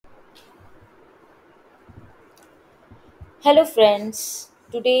Hello friends,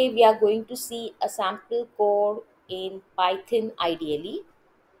 today we are going to see a sample code in Python ideally.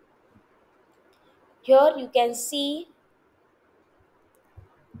 Here you can see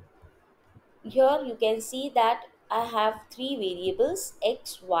here you can see that I have three variables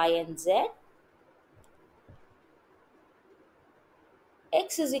x, y and z.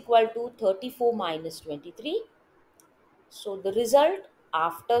 X is equal to 34 minus 23. So the result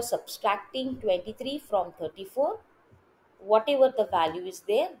after subtracting 23 from 34, whatever the value is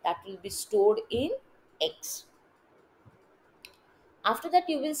there, that will be stored in x. After that,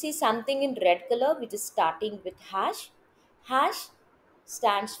 you will see something in red color which is starting with hash. Hash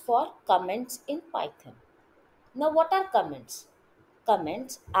stands for comments in Python. Now, what are comments?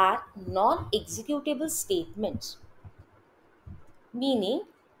 Comments are non executable statements, meaning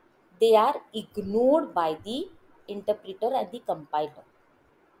they are ignored by the interpreter and the compiler.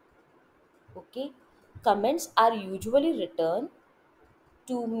 Okay, comments are usually written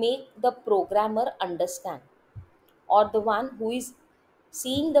to make the programmer understand, or the one who is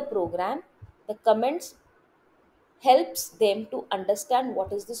seeing the program. The comments helps them to understand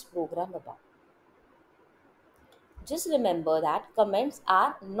what is this program about. Just remember that comments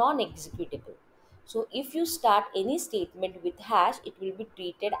are non-executable. So if you start any statement with hash, it will be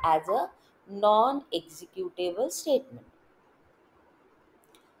treated as a non-executable statement.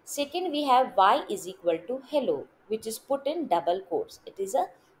 Second, we have y is equal to hello, which is put in double quotes. It is a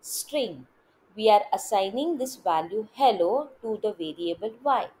string. We are assigning this value hello to the variable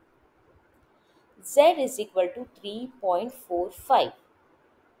y. Z is equal to 3.45.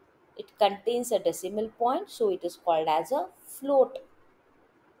 It contains a decimal point, so it is called as a float.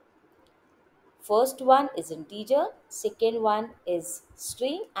 First one is integer, second one is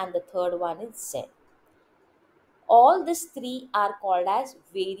string, and the third one is z. All these three are called as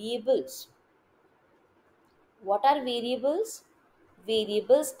variables. What are variables?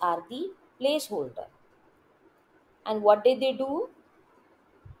 Variables are the placeholder. And what they do?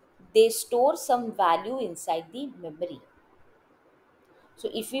 They store some value inside the memory. So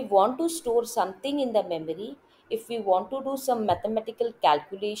if we want to store something in the memory, if we want to do some mathematical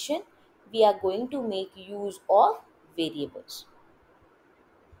calculation, we are going to make use of variables.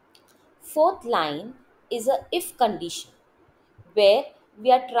 Fourth line is a if condition, where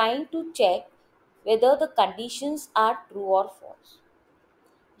we are trying to check whether the conditions are true or false.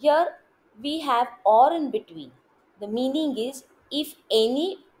 Here we have or in between. The meaning is if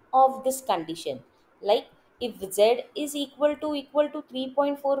any of this condition, like if z is equal to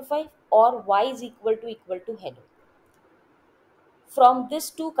 3.45 or y is equal to hello. From these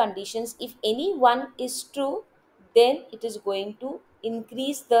two conditions, if any one is true, then it is going to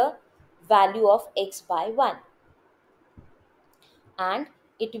increase the value of x by 1, and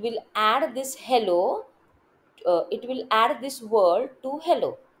it will add this hello, it will add this word to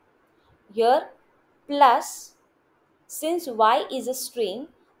hello. Here plus, since y is a string,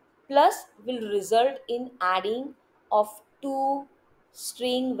 plus will result in adding of two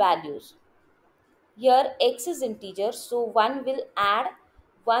string values. Here x is integer, so one will add,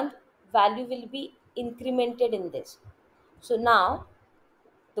 one value will be incremented in this. So now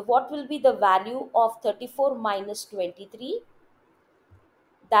what will be the value of 34 minus 23?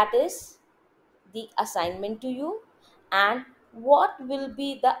 That is the assignment to you. And what will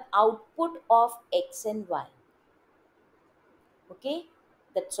be the output of x and y? Okay,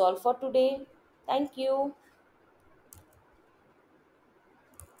 that's all for today. Thank you.